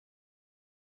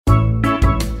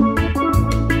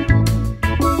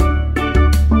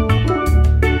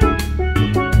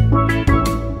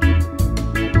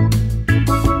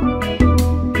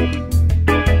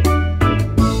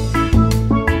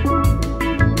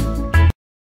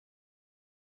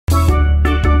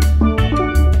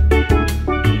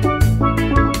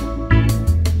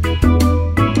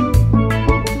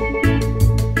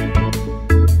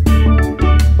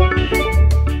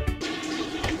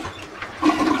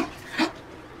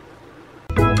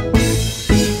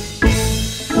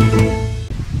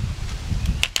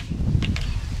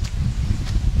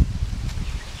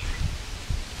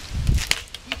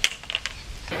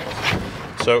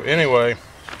So anyway,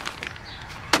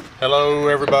 hello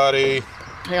everybody.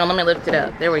 Hang on, let me lift it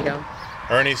up. There we go.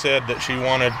 Ernie said that she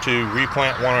wanted to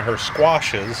replant one of her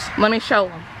squashes. Let me show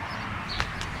them.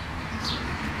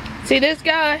 See this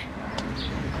guy?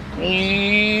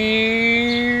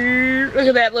 Look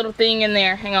at that little thing in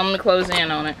there. Hang on, let me close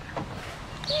in on it.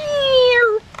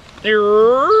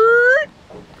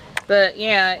 But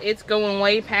yeah, it's going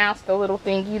way past the little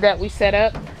thingy that we set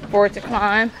up for it to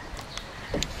climb.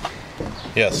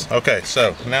 Yes, okay,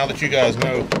 so now that you guys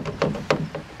know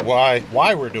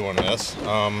why we're doing this,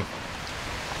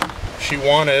 she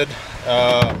wanted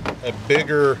a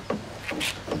bigger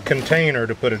container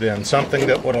to put it in, something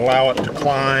that would allow it to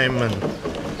climb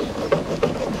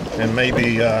and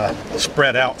maybe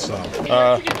spread out some.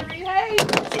 Hey,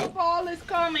 fall is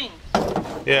coming.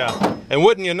 Yeah, and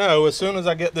wouldn't you know, as soon as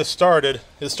I get this started,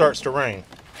 it starts to rain.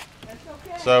 That's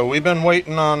okay. So we've been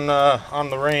waiting on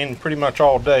the rain pretty much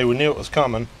all day. We knew it was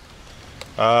coming.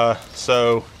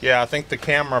 So yeah, I think the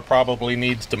camera probably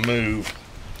needs to move.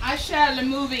 I shall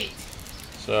move it.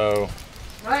 So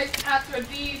right after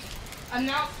these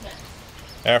announcements.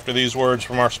 After these words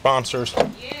from our sponsors.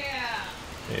 Yeah.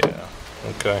 Yeah.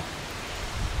 Okay.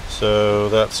 So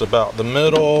that's about the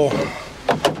middle.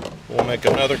 We'll make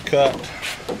another cut.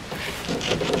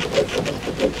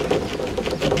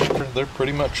 They're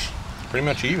pretty much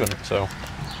even. So.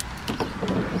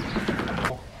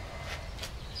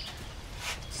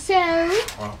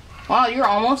 Wow, you're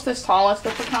almost as tall as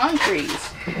the pecan trees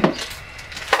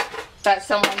that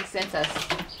someone sent us.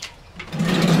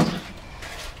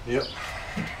 Yep.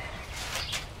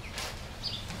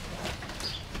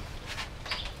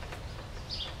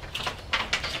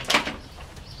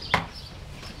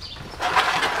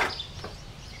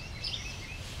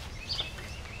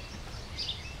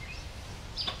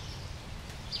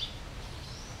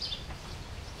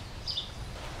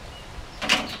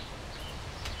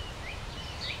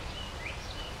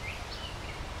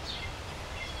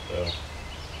 So,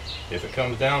 if it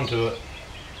comes down to it,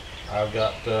 I've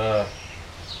got a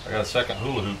second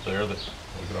hula hoop there that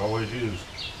we could always use.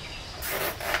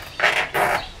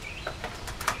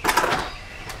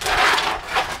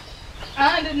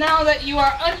 And now that you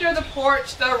are under the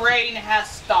porch, the rain has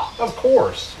stopped. Of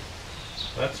course.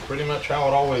 That's pretty much how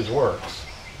it always works.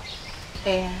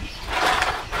 And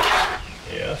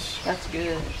Yes. that's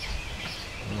good.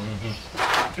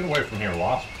 Mm-hmm. Get away from here,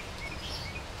 Wasp.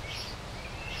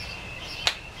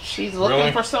 She's looking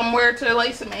Really? for somewhere to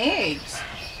lay some eggs.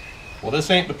 Well, this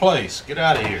ain't the place. Get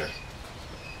out of here.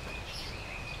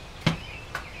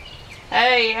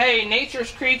 Hey,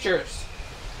 nature's creatures.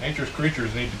 Nature's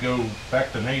creatures need to go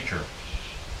back to nature.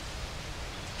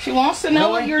 She wants to know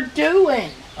what you're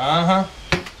doing. Uh-huh.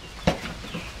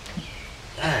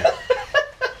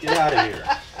 Get out of here.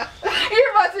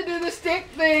 You're about to do the stick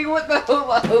thing with the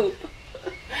hula hoop.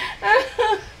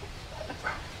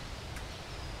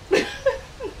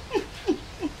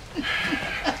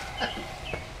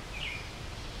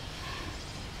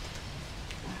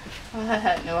 I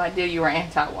had no idea you were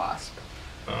anti-wasp.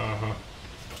 Uh-huh.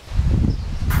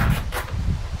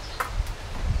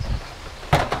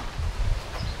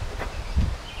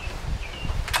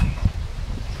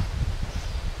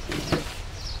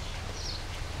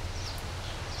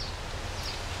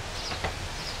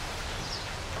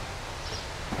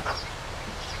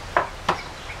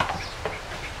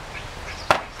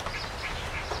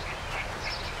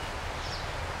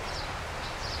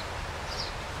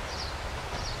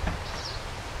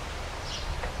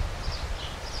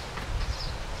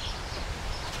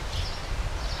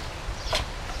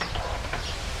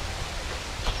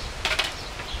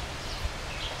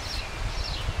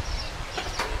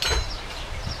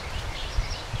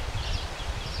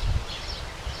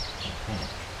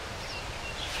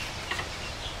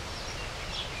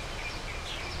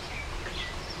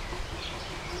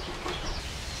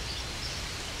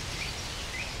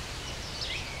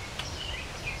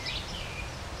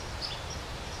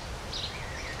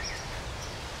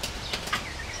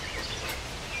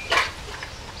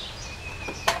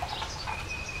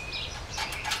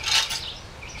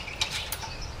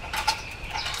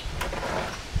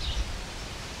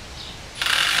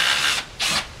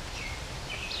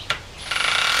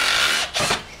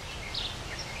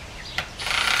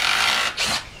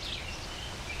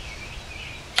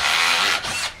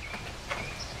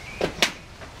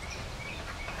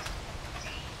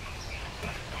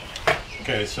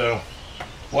 Okay, so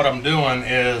what I'm doing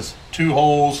is 2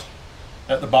 holes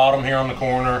at the bottom here on the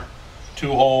corner,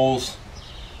 2 holes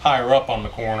higher up on the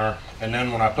corner, and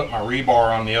then when I put my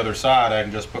rebar on the other side, I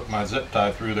can just put my zip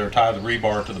tie through there, tie the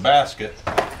rebar to the basket,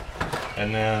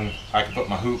 and then I can put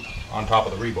my hoop on top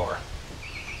of the rebar.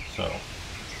 So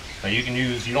now you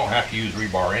don't have to use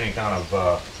rebar. Any kind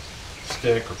of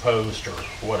stick or post or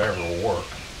whatever will work.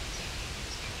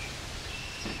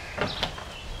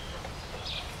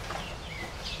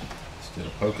 Instead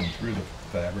of poking through the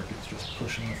fabric, it's just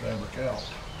pushing the fabric out.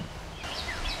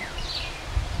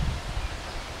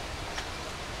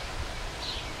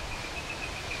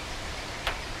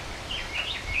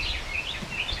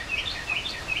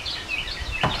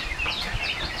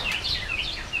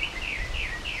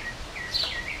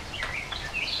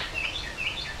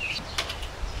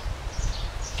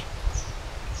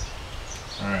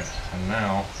 Alright, and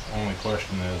now, only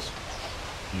question is,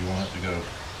 do you want it to go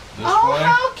this way? Oh,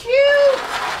 how cute!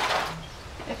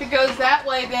 If it goes that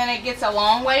way, then it gets a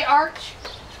long way arch?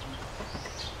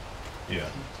 Yeah.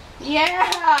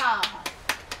 Yeah!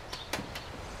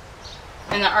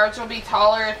 And the arch will be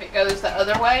taller if it goes the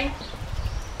other way?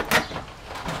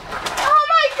 Oh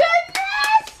my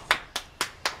goodness!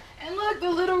 And look,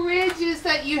 the little ridges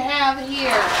that you have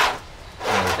here.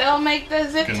 So They'll make the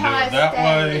zip you can ties do it that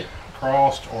stay. way,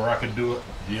 crossed, or I could do it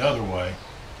the other way.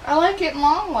 I like it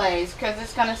long ways because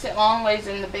it's going to sit long ways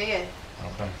in the bed.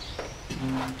 Okay.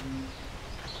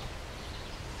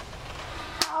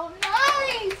 How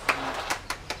nice!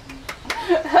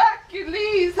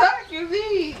 Hercules,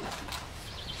 Hercules!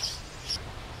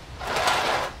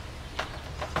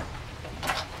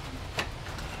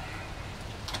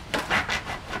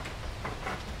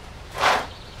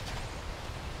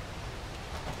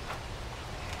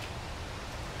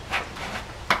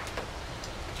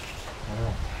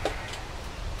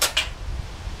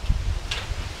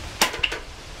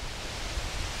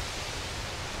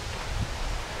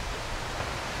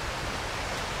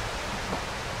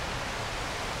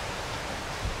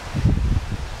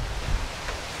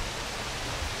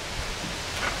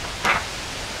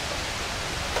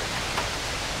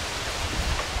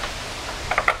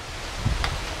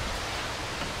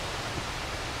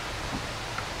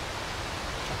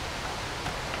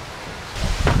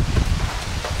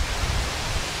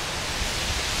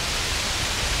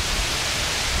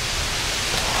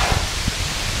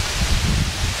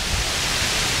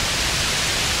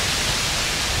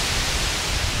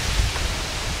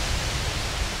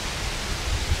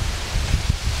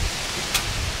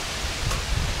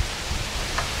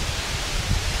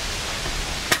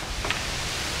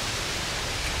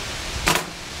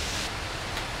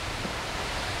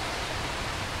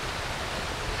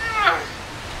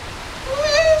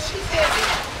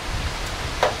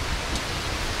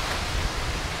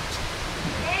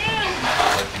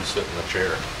 Sit in the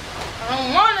chair. I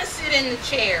don't want to sit in the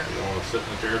chair. You don't want to sit in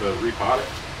the chair to repot it?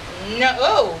 No.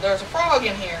 Oh, there's a frog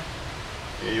in here.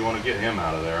 Yeah, you want to get him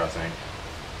out of there, I think.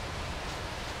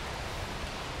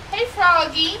 Hey,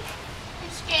 Froggy. You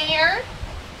scared?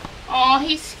 Oh,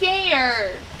 he's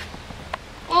scared.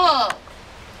 Look.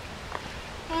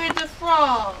 Look at the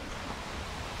frog.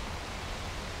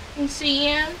 You see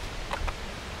him?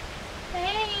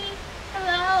 Hey.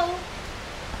 Hello.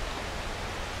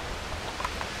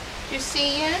 You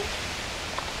see him?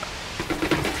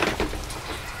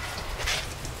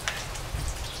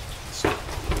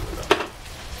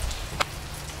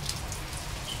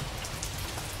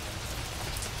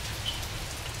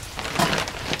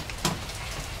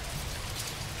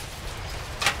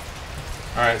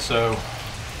 Alright, so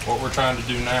what we're trying to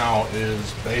do now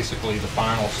is basically the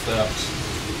final steps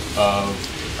of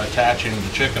attaching the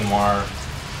chicken wire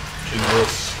to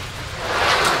this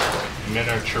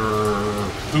miniature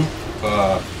hoop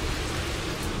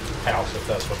house, if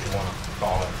that's what you want to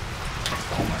call it.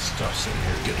 All my stuff's in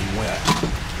here getting wet.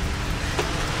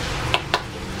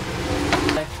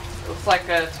 Looks like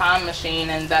a time machine,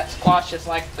 and that squash is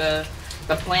like the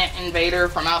plant invader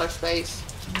from outer space.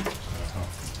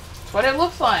 That's what it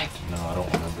looks like. No, I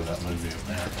don't remember that movie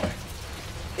apparently.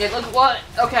 It looks what?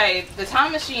 Okay, the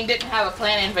time machine didn't have a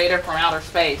plant invader from outer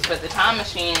space, but the time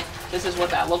machine, this is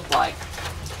what that looked like.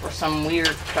 Or some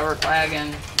weird covered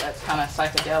wagon that's kind of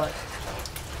psychedelic.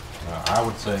 I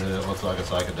would say that it looks like a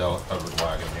psychedelic covered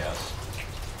wagon, yes.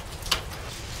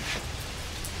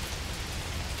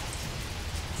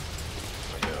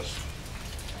 I guess.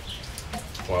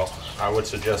 Well, I would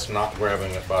suggest not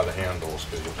grabbing it by the handles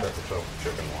because you'll cut yourself with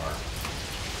chicken wire.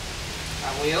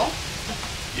 I will.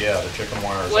 Yeah, the chicken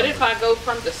wire is... What if I go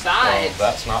from the sides?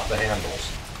 Well, that's not the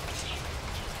handles.